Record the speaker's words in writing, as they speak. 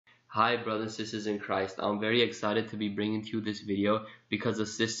Hi brothers and sisters in Christ. I'm very excited to be bringing to you this video because a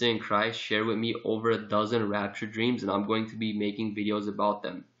sister in Christ shared with me over a dozen rapture dreams, and I'm going to be making videos about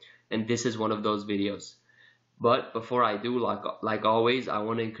them. And this is one of those videos. But before I do, like always, I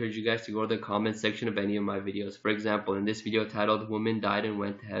want to encourage you guys to go to the comment section of any of my videos. For example, in this video titled "Woman Died and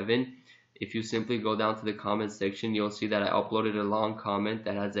Went to Heaven," if you simply go down to the comment section, you'll see that I uploaded a long comment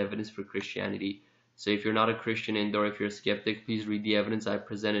that has evidence for Christianity. So if you're not a Christian or if you're a skeptic, please read the evidence I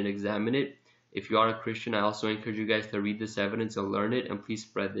present and examine it. If you are a Christian, I also encourage you guys to read this evidence and learn it, and please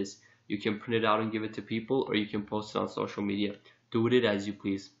spread this. You can print it out and give it to people, or you can post it on social media. Do with it as you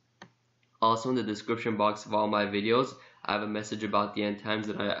please. Also, in the description box of all my videos, I have a message about the end times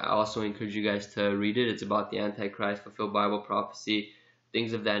that I also encourage you guys to read it. It's about the Antichrist, fulfilled Bible prophecy,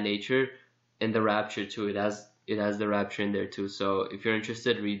 things of that nature, and the rapture too. It has the rapture in there too. So if you're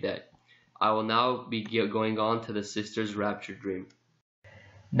interested, read that. I will now be going on to the sister's rapture dream.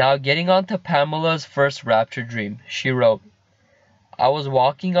 Now getting on to Pamela'S first rapture dream, she wrote, "I was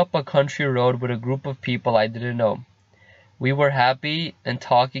walking up a country road with a group of people I didn't know. We were happy and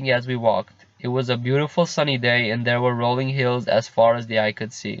talking as we walked. It was a beautiful sunny day and there were rolling hills as far as the eye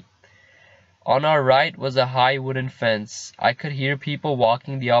could see. On our right was a high wooden fence. I could hear people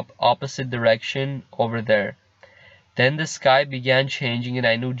walking the opposite direction over there. Then the sky began changing and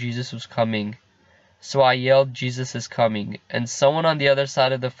I knew Jesus was coming. So I yelled, 'Jesus is coming.' And someone on the other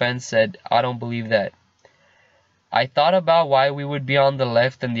side of the fence said, 'I don't believe that.' I thought about why we would be on the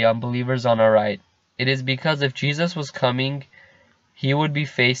left and the unbelievers on our right. It is because if Jesus was coming, he would be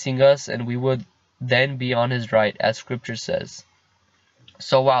facing us and we would then be on his right, as scripture says."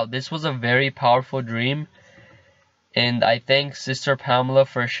 So wow, this was a very powerful dream. And I thank Sister Pamela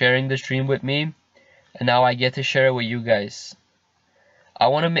for sharing this dream with me. And now I get to share it with you guys. I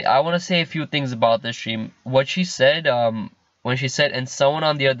want to say a few things about this dream. What she said, when she said, "And someone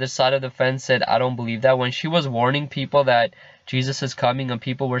on the other side of the fence said, 'I don't believe that," when she was warning people that Jesus is coming and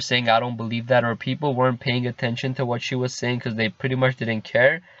people were saying, "I don't believe that," or people weren't paying attention to what she was saying because they pretty much didn't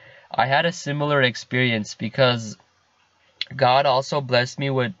care, I had a similar experience because God also blessed me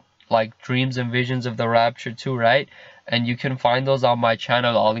with like dreams and visions of the rapture too, right? And you can find those on my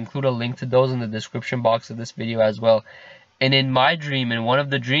channel. I'll include a link to those in the description box of this video as well. And in my dream, in one of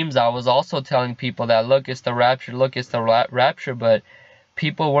the dreams, I was also telling people that, look, it's the rapture, look, it's the rapture, but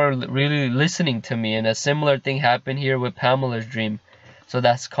people weren't really listening to me. And a similar thing happened here with Pamela'S dream. So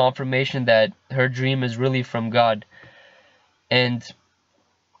that's confirmation that her dream is really from God. And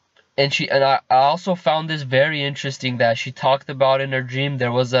I also found this very interesting that she talked about in her dream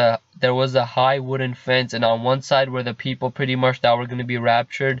there was a high wooden fence, and on one side were the people pretty much that were going to be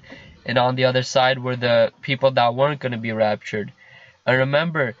raptured, and on the other side were the people that weren't going to be raptured. And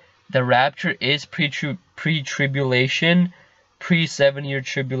remember, the rapture is pre-tribulation, pre-7-year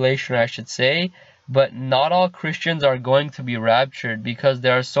tribulation I should say, but not all Christians are going to be raptured because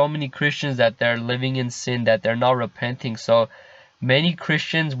there are so many Christians that they're living in sin, that they're not repenting. So many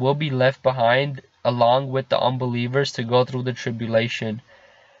Christians will be left behind along with the unbelievers to go through the tribulation.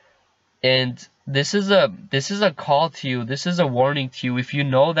 And this is a call to you. This is a warning to you. If you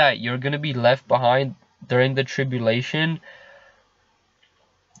know that you're going to be left behind during the tribulation,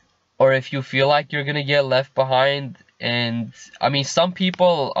 or if you feel like you're going to get left behind, and I mean, some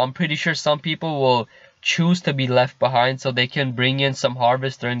people, I'm pretty sure some people will choose to be left behind so they can bring in some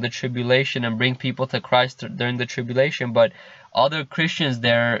harvest during the tribulation and bring people to Christ during the tribulation. But other Christians,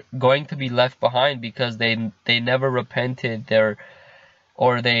 they're going to be left behind because they never repented,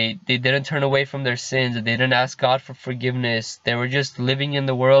 or they didn't turn away from their sins, they didn't ask God for forgiveness, they were just living in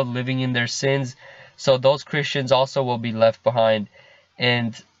the world, living in their sins. So those Christians also will be left behind.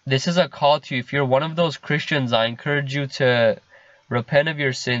 And this is a call to you. If you're one of those Christians, I encourage you to repent of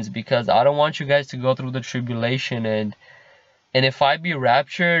your sins, because I don't want you guys to go through the tribulation. And if I be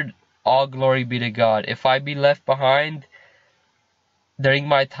raptured, all glory be to God. If I be left behind during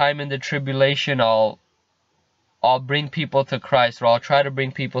my time in the tribulation, I'll bring people to Christ, or I'll try to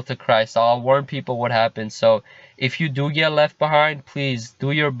bring people to Christ. I'll warn people what happens. So if you do get left behind, please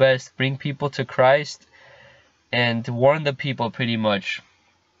do your best, bring people to Christ and warn the people pretty much.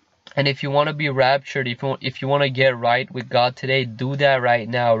 And if you want to be raptured, if you want to get right with God today, do that right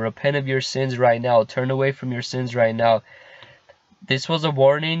now. Repent of your sins right now. Turn away from your sins right now. This was a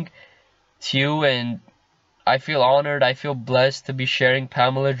warning to you, and I feel honored, I feel blessed to be sharing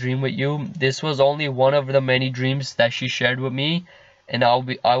Pamela'S dream with you. This was only one of the many dreams that she shared with me, and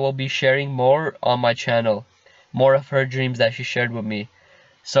I will be sharing more on my channel, more of her dreams that she shared with me.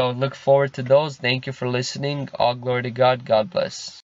 So look forward to those. Thank you for listening. All glory to God. God bless.